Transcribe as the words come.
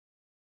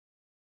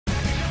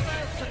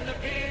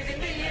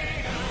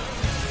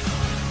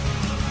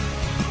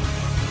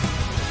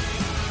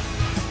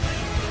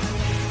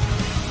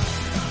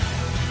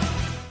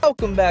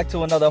welcome back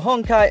to another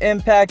Honkai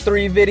Impact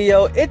 3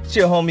 video. It's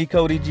your homie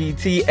Cody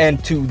GT,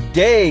 and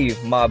today,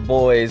 my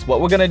boys, what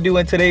we're gonna do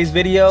in today's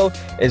video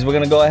is we're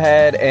gonna go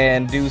ahead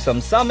and do some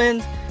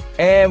summons,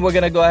 and we're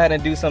gonna go ahead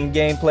and do some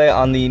gameplay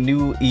on the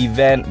new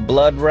event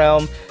Blood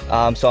Realm.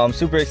 So I'm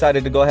super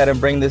excited to go ahead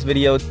and bring this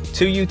video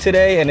to you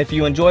today, and if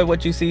you enjoy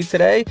what you see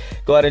today,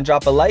 go ahead and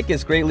drop a like.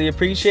 It's greatly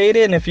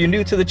appreciated. And if you're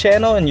new to the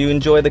channel and you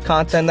enjoy the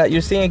content that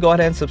you're seeing, go ahead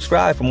and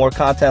subscribe for more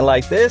content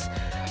like this.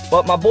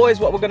 But my boys,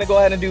 what we're gonna go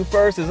ahead and do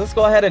first is let's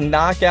go ahead and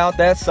knock out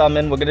that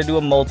summon. We're gonna do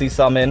a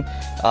multi-summon.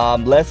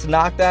 Let's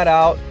knock that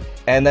out,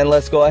 and then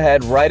let's go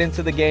ahead right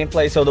into the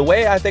gameplay. So the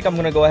way I think I'm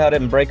gonna go ahead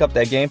and break up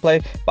that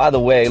gameplay, by the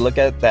way, look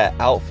at that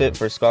outfit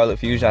for Scarlet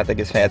Fusion. I think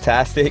it's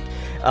fantastic.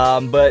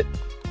 But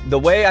the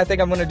way I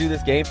think I'm gonna do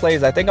this gameplay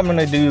is I think I'm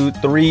gonna do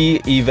 3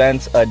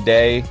 events a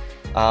day,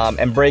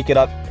 and break it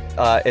up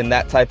in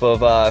that type of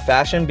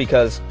fashion,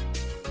 because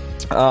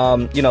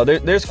you know,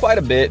 there's quite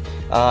a bit,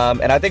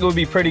 and I think it would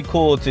be pretty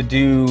cool to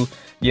do,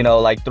 you know,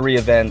 like 3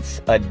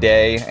 events a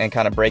day and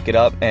kind of break it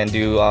up and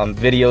do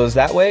videos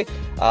that way.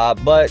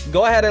 But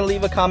go ahead and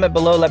leave a comment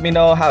below. Let me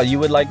know how you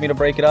would like me to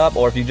break it up,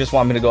 or if you just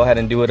want me to go ahead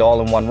and do it all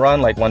in one run,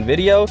 like one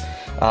video.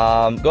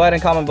 Go ahead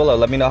and comment below.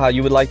 Let me know how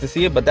you would like to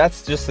see it, but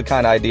that's just the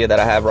kind of idea that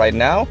I have right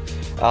now.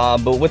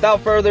 But without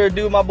further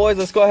ado, my boys,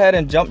 let's go ahead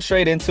and jump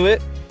straight into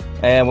it.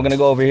 And we're gonna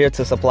go over here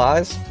to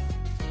supplies.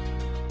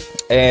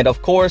 And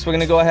of course, we're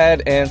gonna go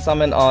ahead and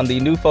summon on the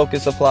new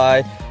focus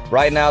supply.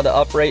 Right now, the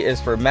up rate is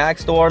for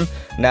Max Storm.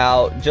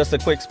 Now, just a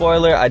quick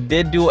spoiler, I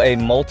did do a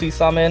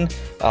multi-summon,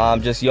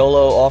 just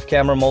YOLO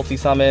off-camera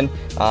multi-summon.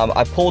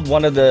 I pulled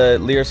one of the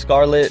Lear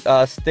Scarlet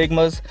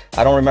stigmas.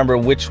 I don't remember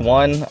which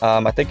one.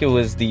 I think it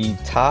was the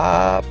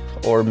top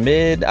or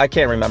mid, I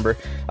can't remember.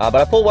 But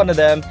I pulled one of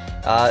them.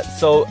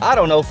 So I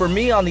don't know, for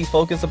me on these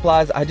focus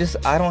supplies,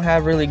 I don't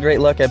have really great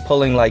luck at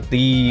pulling like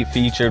the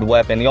featured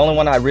weapon. The only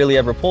one I really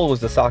ever pulled was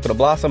the Sakura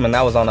Blossom, and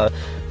that was on a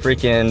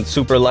freaking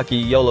super lucky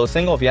YOLO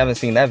single. If you haven't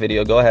seen that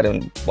video, go ahead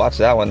and watch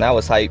that one. That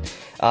was hype.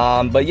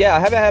 But yeah, I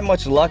haven't had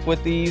much luck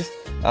with these,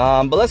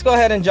 but let's go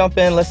ahead and jump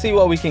in. Let's see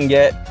what we can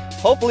get.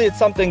 Hopefully it's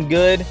something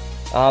good.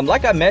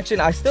 Like I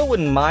mentioned, I still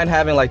wouldn't mind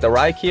having like the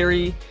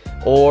Raikiri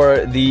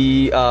or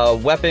the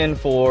weapon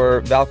for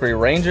Valkyrie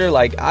Ranger.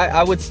 Like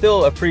I would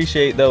still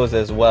appreciate those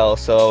as well.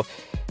 So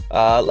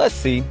let's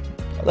see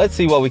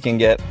what we can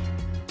get.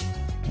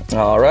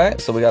 All right,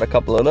 so we got a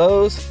couple of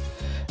those,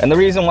 and the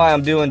reason why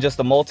I'm doing just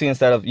a multi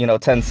instead of, you know,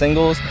 10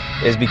 singles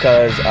is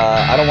because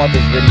I don't want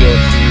this video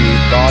to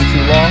go on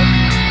too long,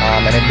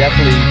 and it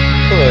definitely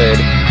could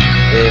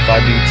if I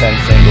do 10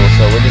 singles.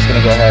 So we're just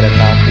gonna go ahead and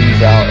knock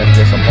these out and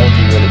just a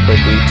multi really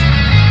quickly.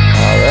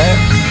 All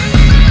right,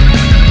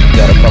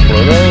 got a couple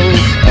of those.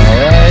 All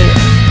right,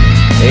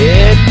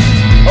 and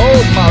oh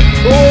my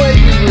boy,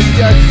 we were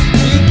just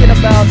speaking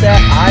about that.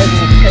 I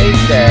will take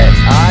that.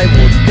 I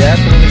will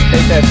definitely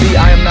take that. See,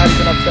 I am not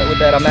even upset with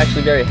that. I'm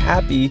actually very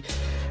happy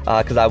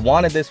because I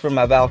wanted this for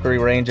my Valkyrie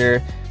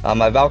Ranger.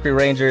 My Valkyrie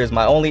Ranger is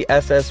my only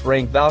SS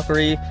rank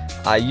Valkyrie.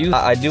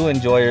 I do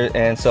enjoy it,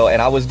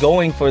 and I was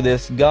going for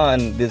this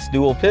gun, this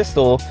dual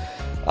pistol,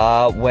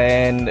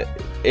 when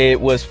it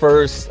was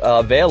first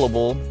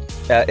available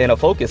in a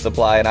focus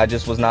supply, and I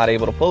just was not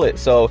able to pull it.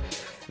 So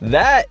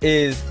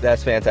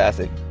that's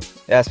fantastic.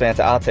 That's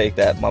fantastic. I'll take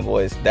that, my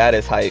boys. That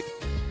is hype.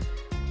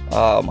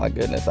 Oh my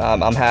goodness,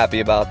 I'm happy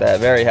about that.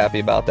 Very happy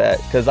about that,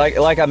 because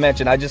like I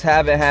mentioned, I just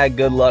haven't had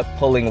good luck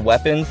pulling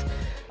weapons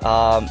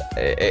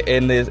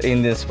in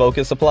this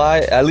focus supply.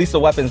 At least the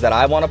weapons that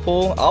I want to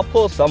pull. I'll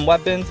pull some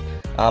weapons,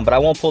 but I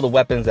won't pull the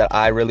weapons that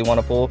I really want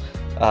to pull.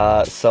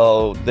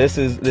 So this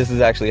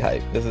is actually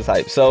hype. This is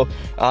hype. So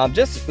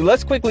just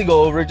let's quickly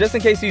go over it, just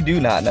in case you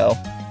do not know,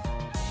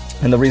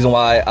 and the reason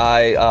why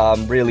I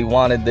really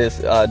wanted this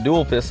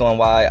dual pistol and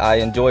why I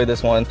enjoy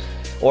this one,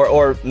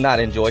 or not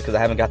enjoy because I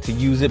haven't got to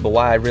use it, but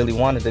why I really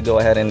wanted to go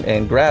ahead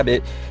and grab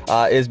it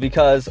is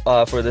because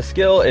for the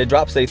skill, it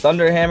drops a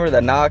thunder hammer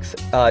that knocks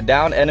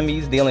down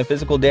enemies, dealing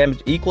physical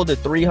damage equal to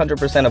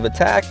 300% of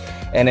attack,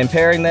 and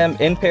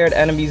impaired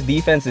enemies'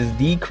 defense is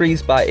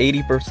decreased by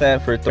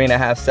 80% for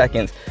 3.5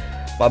 seconds.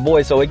 My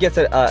boy, so it gets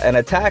an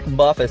attack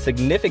buff, a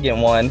significant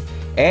one,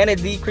 and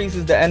it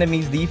decreases the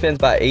enemy's defense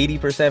by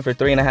 80% for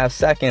 3.5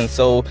 seconds.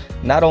 So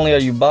not only are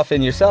you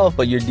buffing yourself,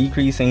 but you're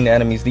decreasing the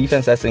enemy's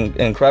defense. That's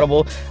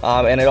incredible.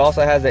 And it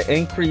also has an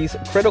increased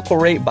critical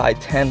rate by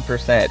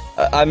 10%.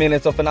 I mean,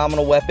 it's a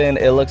phenomenal weapon.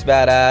 It looks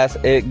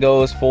badass. It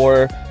goes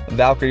for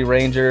Valkyrie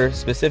Ranger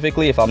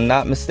specifically, if I'm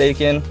not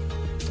mistaken.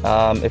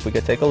 If we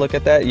could take a look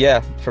at that.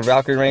 Yeah, for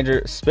Valkyrie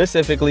Ranger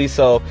specifically.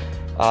 So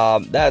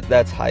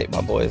that's hype,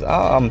 my boys.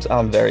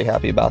 I'm very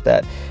happy about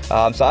that.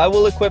 So I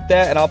will equip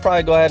that, and I'll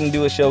probably go ahead and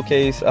do a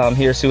showcase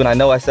here soon. I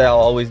know I said I'll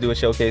always do a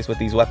showcase with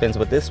these weapons,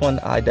 but this one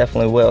I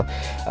definitely will.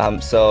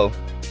 So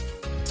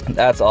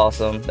that's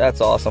awesome. That's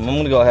awesome. I'm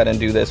gonna go ahead and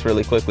do this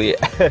really quickly.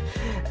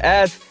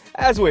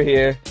 as we're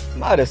here,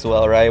 might as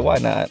well, right? Why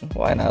not?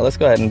 Why not? Let's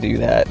go ahead and do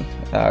that.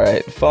 All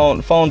right,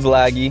 phone's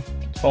laggy.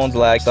 Phone's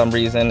lag for some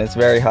reason. It's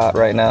very hot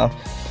right now.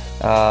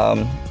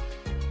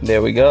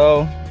 There we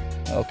go.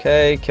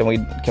 Okay, can we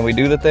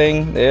do the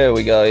thing? There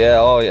we go. Yeah,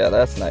 oh yeah,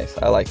 that's nice.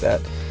 I like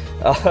that.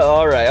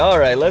 All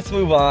right, let's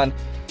move on.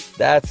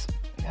 That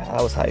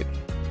was hype.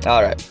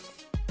 All right,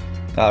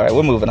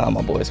 we're moving on,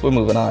 my boys. We're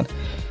moving on.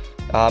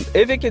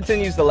 If it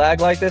continues to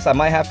lag like this, I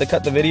might have to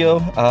cut the video,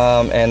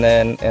 and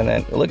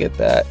then look at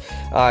that.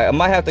 All right, I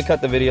might have to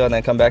cut the video and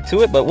then come back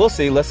to it, but we'll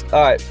see. All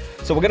right,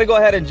 so we're gonna go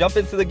ahead and jump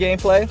into the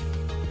gameplay.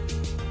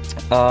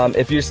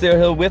 If you're still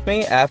here with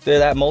me after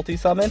that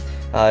multi-summon,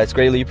 it's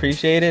greatly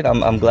appreciated.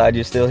 I'm glad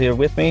you're still here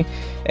with me.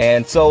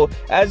 And so,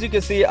 as you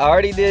can see, I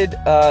already did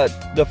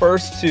the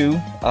first two,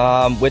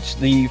 which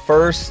the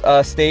first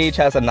stage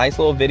has a nice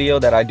little video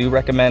that I do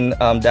recommend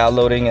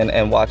downloading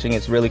and watching.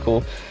 It's really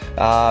cool.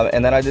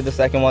 And then I did the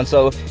second one.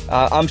 So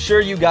I'm sure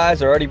you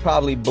guys are already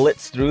probably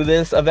blitzed through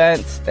this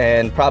event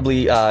and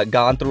probably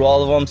gone through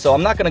all of them. So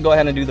I'm not going to go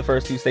ahead and do the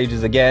first two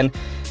stages again.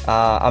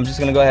 I'm just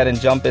going to go ahead and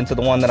jump into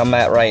the one that I'm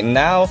at right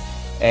now,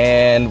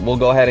 and we'll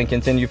go ahead and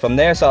continue from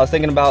there. So I was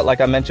thinking about,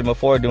 like I mentioned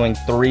before, doing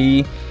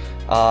 3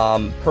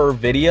 per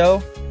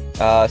video,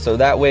 so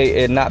that way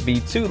it not be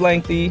too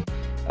lengthy,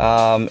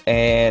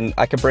 and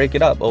I could break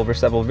it up over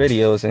several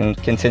videos and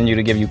continue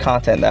to give you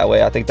content that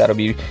way. I think that'll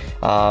be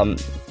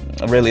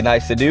really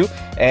nice to do.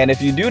 And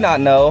if you do not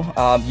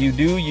know, you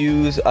do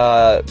use 3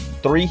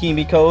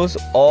 Himikos,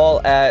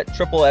 all at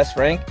triple S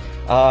rank.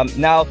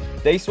 Now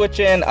they switch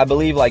in, I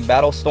believe, like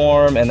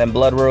Battlestorm and then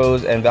Blood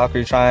Rose and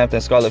Valkyrie Triumph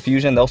and Scarlet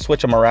Fusion. They'll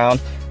switch them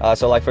around.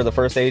 So like for the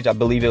first stage, I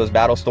believe it was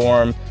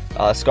Battlestorm,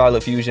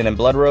 Scarlet Fusion, and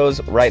Blood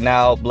Rose. Right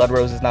now, Blood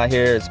Rose is not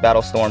here. It's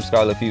Battlestorm,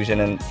 Scarlet Fusion,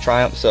 and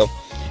Triumph. So,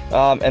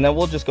 and then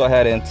we'll just go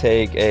ahead and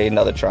take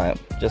another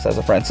Triumph just as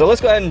a friend. So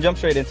let's go ahead and jump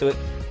straight into it.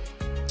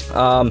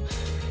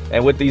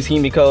 And with these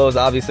Himikos,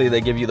 obviously they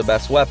give you the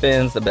best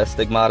weapons, the best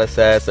Stigmata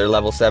sets. They're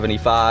level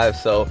 75,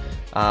 so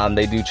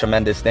they do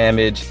tremendous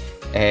damage.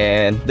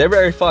 And they're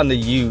very fun to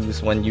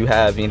use when you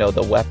have, you know,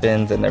 the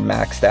weapons and they're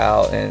maxed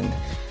out and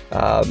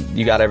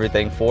you got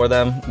everything for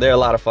them. They're a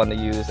lot of fun to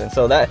use, and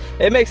so that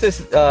it makes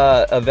this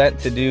event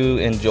to do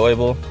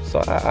enjoyable. So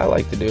I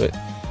like to do it.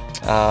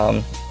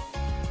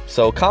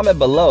 So comment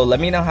below,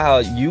 let me know how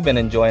you've been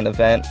enjoying the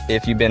event,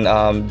 if you've been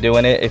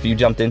doing it, if you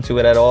jumped into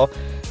it at all.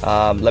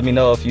 Let me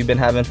know if you've been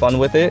having fun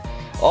with it.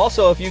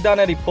 Also, if you've done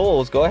any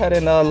pulls, go ahead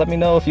and let me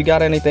know if you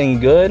got anything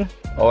good,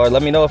 or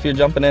let me know if you're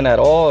jumping in at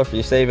all, or if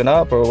you're saving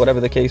up, or whatever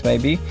the case may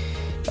be.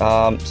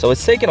 So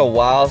it's taking a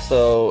while,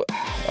 so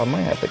I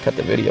might have to cut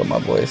the video, my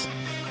boys.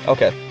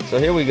 Okay, so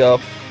here we go.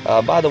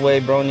 By the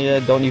way,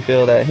 Bronya, don't you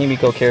feel that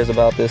Himiko cares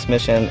about this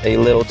mission a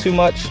little too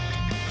much?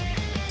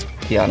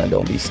 Kiana,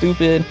 don't be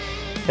stupid.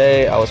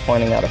 Hey, I was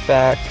pointing out a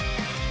fact.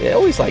 They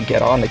always like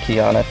get on to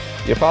Kiana.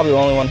 You're probably the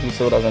only one who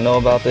still doesn't know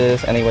about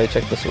this. Anyway,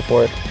 check this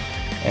report.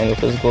 Annual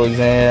physical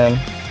exam.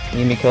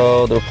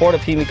 Himiko. The report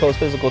of Himiko's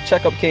physical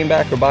checkup came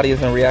back. Her body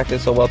hasn't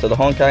reacted so well to the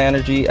Honkai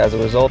energy. As a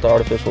result, the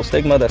artificial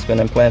stigma that's been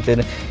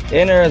implanted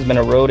in her has been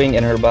eroding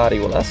in her body.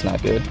 Well, that's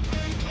not good.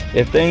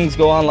 If things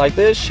go on like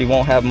this, she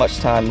won't have much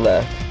time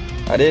left.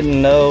 I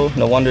didn't know.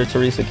 No wonder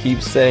Teresa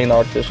keeps saying the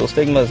artificial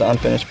stigma is an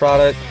unfinished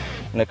product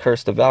and a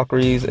curse to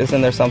Valkyries.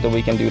 Isn't there something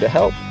we can do to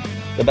help?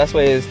 The best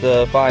way is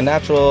to find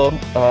natural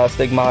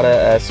stigmata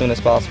as soon as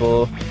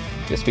possible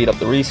to speed up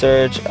the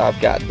research. I've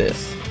got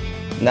this.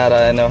 Now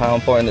that I know how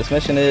important this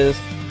mission is,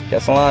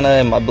 Castellana,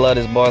 and my blood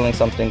is boiling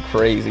something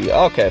crazy.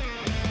 Okay,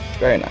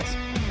 very nice.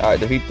 All right,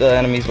 defeat the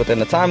enemies within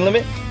the time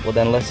limit. Well,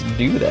 then let's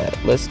do that.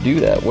 Let's do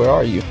that. Where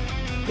are you?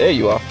 There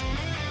you are.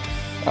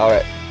 All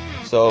right,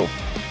 so,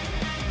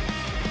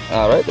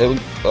 all right, there we,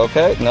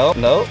 okay, no.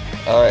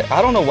 All right,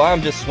 I don't know why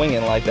I'm just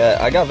swinging like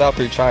that. I got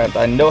Valkyrie Triumph.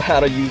 I know how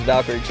to use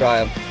Valkyrie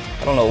Triumph.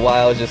 I don't know why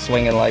I was just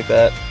swinging like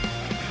that.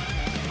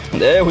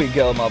 There we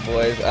go, my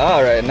boys.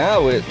 All right,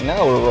 now we're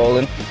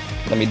rolling.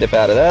 Let me dip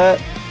out of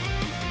that.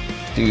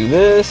 Do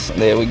this.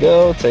 There we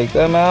go. Take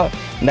them out.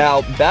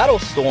 Now,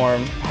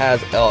 Battlestorm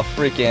has a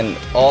freaking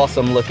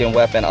awesome looking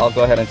weapon. I'll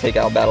go ahead and take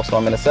out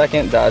Battlestorm in a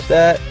second. Dodge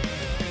that.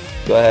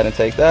 Go ahead and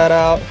take that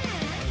out.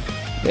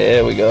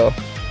 There we go.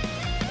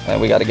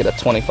 And we got to get a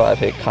 25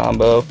 hit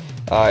combo.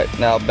 All right,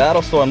 now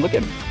Battlestorm. Look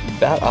at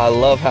that. I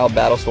love how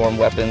Battlestorm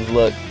weapons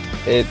look.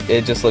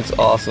 It just looks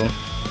awesome.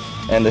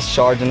 And this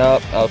charging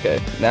up.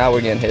 Okay, now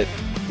we're getting hit.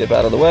 Dip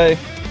out of the way.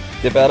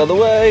 Dip out of the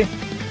way.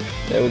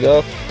 There we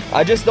go.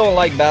 I just don't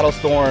like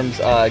Battlestorm's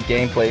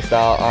gameplay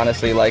style,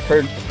 honestly. Like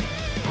her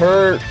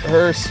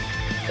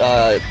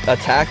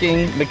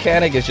attacking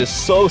mechanic is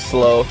just so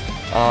slow,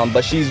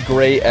 but she's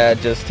great at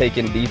just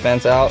taking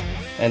defense out.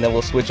 And then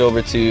we'll switch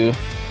over to,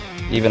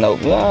 even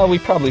though we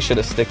probably should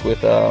have stick with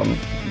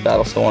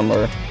Battlestorm,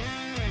 or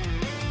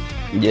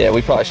yeah,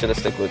 we probably should have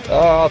stick with.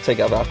 I'll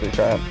take out Valkyrie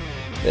Triumph.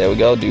 There we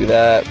go. Do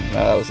that.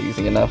 That was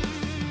easy enough.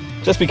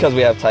 Just because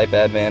we have type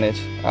advantage.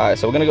 All right,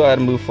 so we're gonna go ahead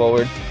and move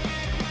forward.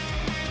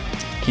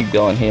 Keep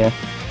going here.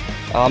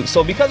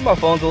 So because my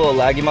phone's a little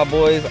laggy, my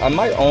boys, I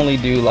might only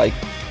do like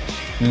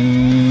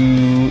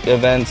 2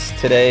 events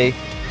today,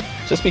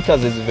 just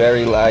because it's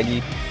very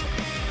laggy,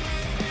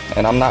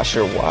 and I'm not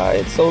sure why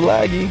it's so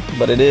laggy,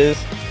 but it is.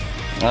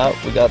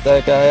 We got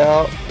that guy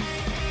out,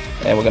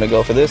 and we're gonna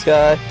go for this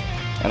guy.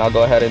 and I'll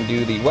go ahead and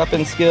do the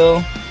weapon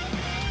skill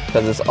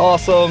because it's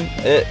awesome.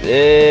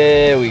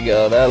 There we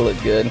go. That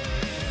looked good.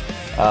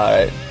 All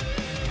right.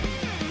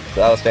 So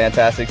that was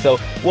fantastic. So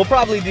we'll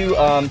probably do 2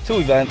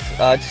 events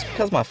just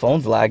because my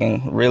phone's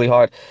lagging really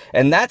hard.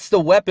 And that's the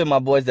weapon, my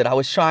boys, that I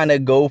was trying to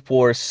go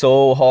for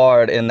so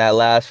hard in that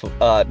last,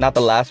 not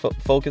the last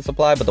focus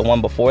supply, but the one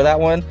before that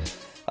one.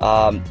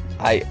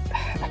 I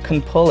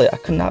couldn't pull it. I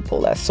could not pull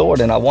that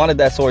sword, and I wanted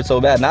that sword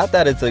so bad. Not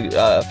that it's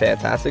a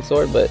fantastic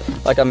sword, but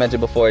like I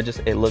mentioned before,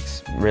 it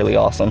looks really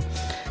awesome,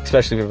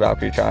 especially for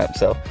Valkyrie Triumph.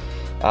 So,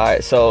 all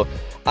right, so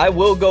I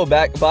will go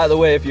back, by the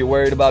way, if you're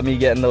worried about me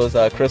getting those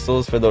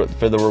crystals for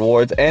the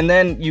rewards, and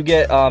then you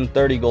get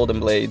 30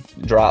 golden blade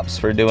drops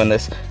for doing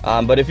this.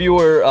 But if you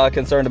were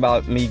concerned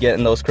about me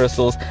getting those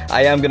crystals,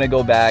 I am gonna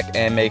go back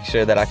and make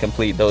sure that I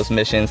complete those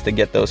missions to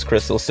get those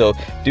crystals. So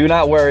do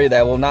not worry,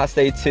 that will not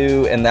stay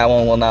 2 and that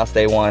one will not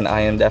stay 1. I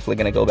am definitely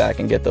gonna go back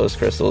and get those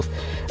crystals.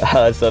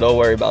 So don't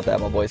worry about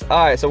that, my boys.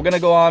 All right, so we're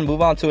gonna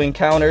move on to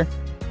encounter,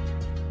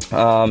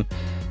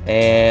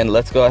 and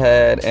let's go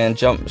ahead and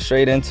jump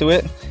straight into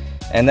it.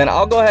 And then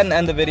I'll go ahead and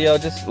end the video,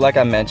 just like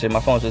I mentioned, my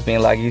phone's just being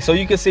laggy. So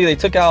you can see they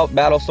took out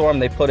Battlestorm,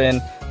 they put in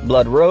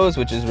Blood Rose,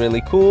 which is really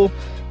cool.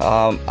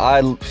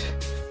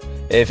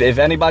 If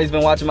anybody's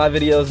been watching my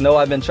videos, know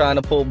I've been trying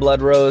to pull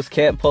Blood Rose,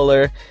 can't pull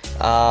her.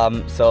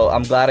 So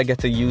I'm glad I get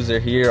to use her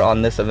here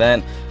on this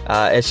event.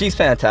 And she's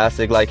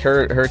fantastic, like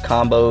her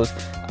combos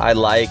I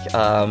like,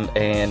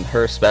 and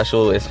her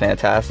special is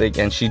fantastic,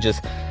 and she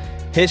just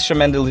hits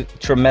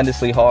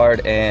tremendously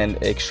hard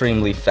and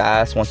extremely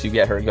fast once you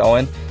get her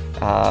going.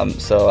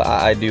 So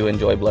I do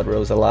enjoy Blood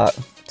Rose a lot,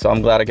 so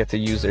I'm glad I get to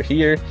use her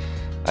here.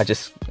 I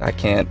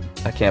can't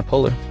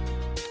pull her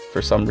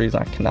for some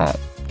reason. I cannot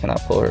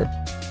pull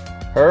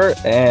her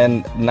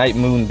and Night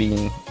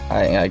Moonbeam.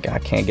 I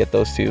can't get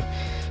those 2,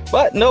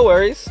 but no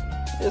worries,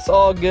 it's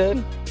all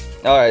good.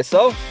 All right,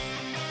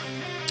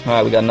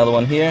 we got another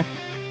one here.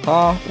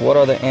 What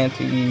are the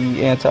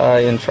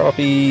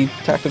anti-entropy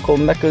tactical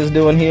mechas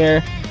doing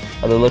here?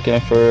 Are they looking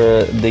for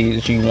the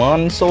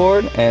G1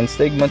 sword and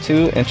Stigma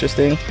 2?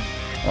 Interesting.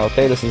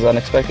 Okay, this is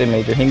unexpected.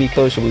 Major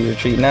Himiko, should we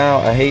retreat now?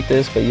 I hate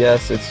this, but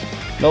yes, it's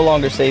no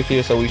longer safe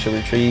here, so we should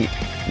retreat.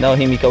 No,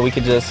 Himiko, we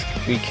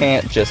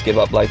can't just give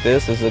up like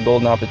this. This is a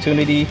golden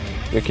opportunity.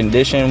 Your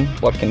condition?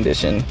 What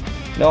condition?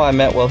 No, I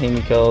meant, well,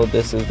 Himiko,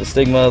 this is the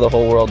stigma. The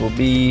whole world will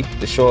be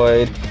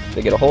destroyed.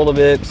 They get a hold of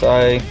it.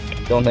 Sorry,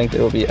 don't think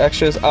there will be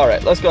extras. All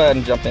right, let's go ahead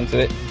and jump into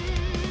it.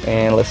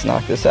 And let's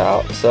knock this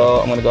out. So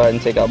I'm gonna go ahead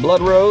and take out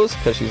Blood Rose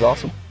because she's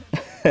awesome.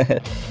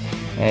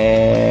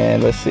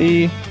 And let's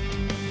see.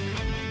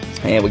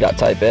 And we got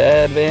type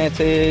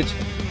advantage.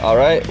 All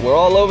right, we're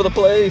all over the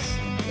place.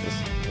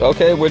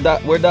 Okay, we're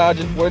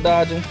dodging.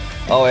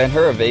 Oh, and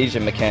her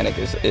evasion mechanic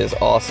is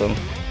awesome.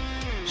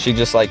 She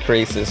just like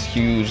creates this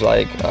huge,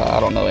 like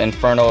I don't know,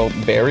 inferno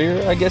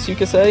barrier, I guess you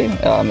could say.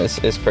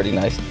 It's pretty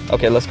nice.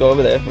 Okay, let's go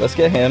over there. Let's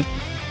get him.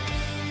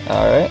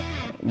 All right.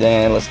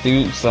 Then let's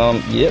do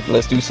some,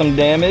 let's do some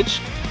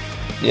damage.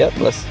 There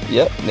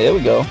we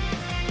go.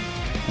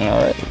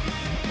 All right,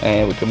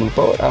 and we can move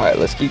forward. All right,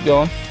 let's keep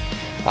going.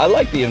 I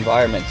like the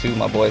environment too,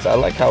 my boys. I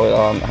like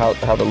how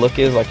how the look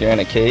is, like you're in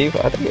a cave.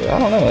 I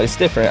don't know, it's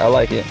different. I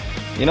like it.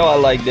 You know, I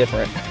like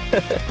different.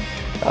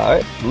 All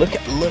right, look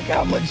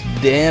how much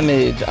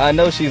damage. I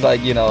know she's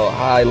like, you know,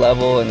 high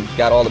level and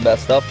got all the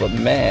best stuff, but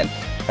man,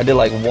 I did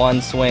like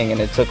one swing and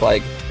it took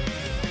like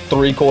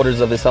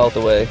 3/4 of his health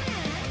away.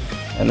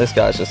 And this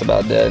guy's just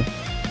about dead.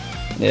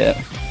 Yep,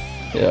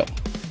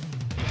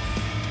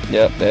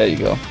 there you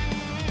go.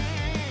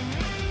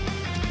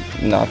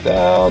 Knocked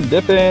out,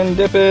 dipping,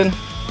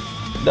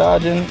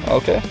 dodging.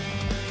 Okay,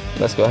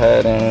 let's go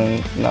ahead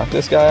and knock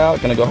this guy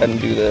out. Gonna go ahead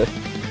and do the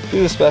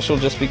special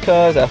just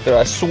because after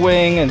I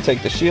swing and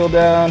take the shield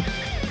down,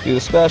 do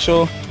the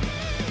special.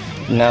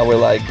 Now we're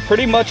like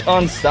pretty much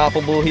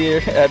unstoppable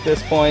here at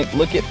this point.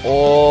 Look at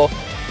all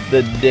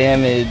the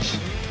damage.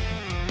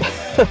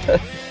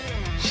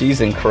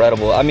 She's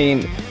incredible. I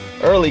mean,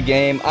 early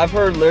game, I've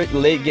heard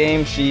late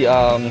game she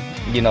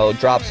you know,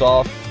 drops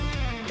off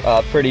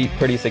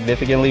pretty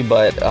significantly,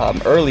 but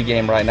early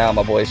game right now,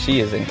 my boys,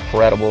 she is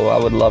incredible. I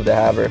would love to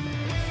have her.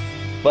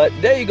 But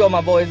there you go,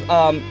 my boys.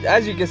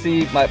 As you can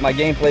see, my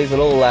gameplay is a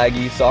little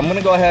laggy, so I'm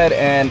gonna go ahead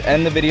and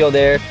end the video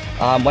there.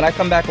 When I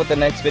come back with the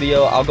next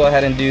video, I'll go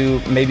ahead and do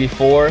maybe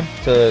 4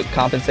 to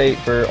compensate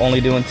for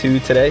only doing 2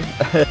 today.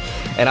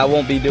 And I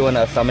won't be doing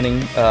a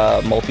summoning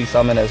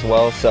multi-summon as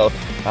well, so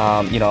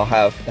you know,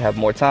 have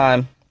more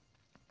time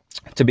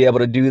to be able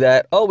to do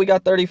that. Oh, we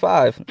got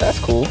 35. That's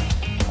cool.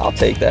 I'll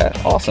take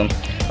that. Awesome.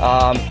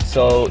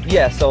 So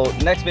yeah, so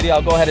next video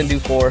I'll go ahead and do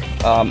 4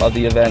 of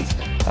the events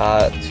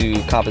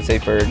to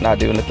compensate for not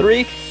doing the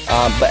 3.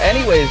 But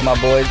anyways, my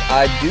boys,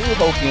 I do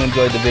hope you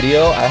enjoyed the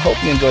video. I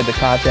hope you enjoyed the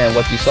content and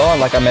what you saw. And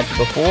like I mentioned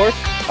before,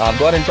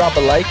 go ahead and drop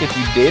a like if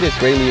you did. It's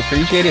greatly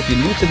appreciated. If you're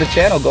new to the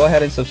channel, go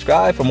ahead and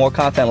subscribe for more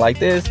content like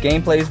this,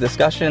 gameplays,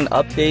 discussion,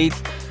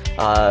 updates.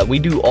 We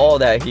do all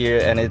that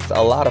here and it's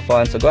a lot of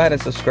fun. So go ahead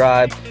and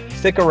subscribe.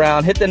 stick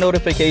around, hit the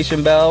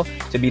notification bell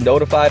to be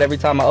notified every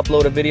time I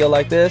upload a video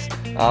like this.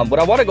 What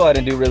I want to go ahead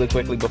and do really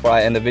quickly before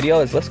I end the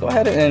video is let's go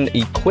ahead and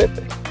equip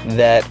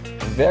that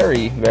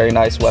very, very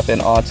nice weapon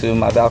onto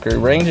my Valkyrie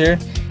Ranger,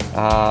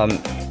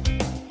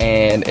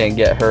 and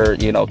get her,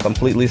 you know,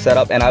 completely set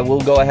up. And I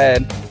will go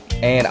ahead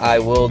and I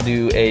will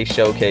do a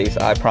showcase.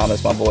 I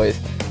promise, my boys.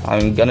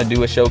 I'm gonna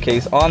do a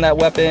showcase on that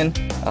weapon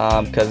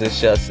because it's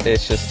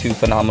just too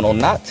phenomenal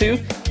not to.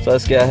 So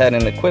let's go ahead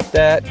and equip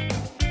that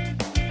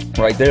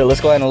right there.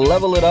 Let's go ahead and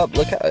level it up.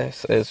 Look how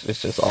it's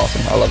just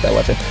awesome. I love that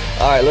weapon.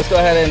 All right, let's go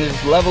ahead and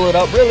just level it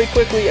up really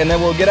quickly, and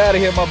then we'll get out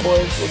of here, my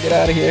boys. We'll get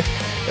out of here.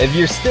 If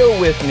you're still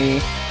with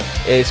me,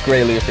 it's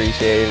greatly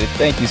appreciated.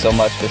 Thank you so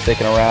much for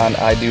sticking around.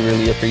 I do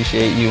really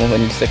appreciate you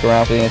when you stick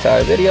around for the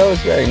entire video.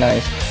 It's very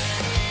nice.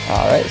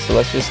 All right, so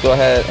let's just go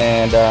ahead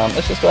and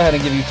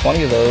give you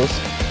 20 of those.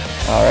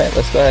 All right,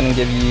 let's go ahead and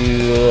give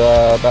you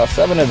about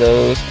 7 of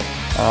those,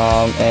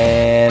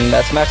 and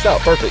that's maxed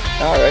out. Perfect.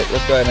 All right,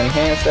 let's go ahead and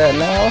enhance that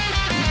now.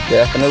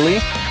 Definitely.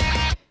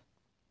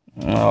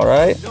 All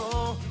right.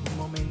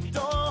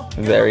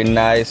 Very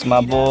nice,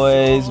 my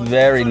boys.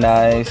 Very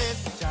nice.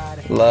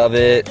 Love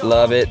it,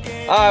 love it.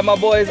 All right, my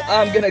boys,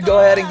 I'm gonna go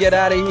ahead and get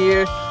out of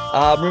here.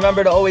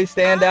 Remember to always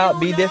stand out,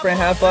 be different,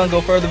 have fun,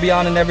 go further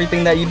beyond in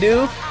everything that you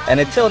do. And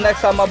until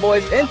next time, my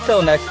boys,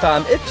 until next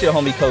time, it's your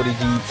homie Cody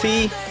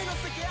GT,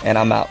 and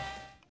I'm out.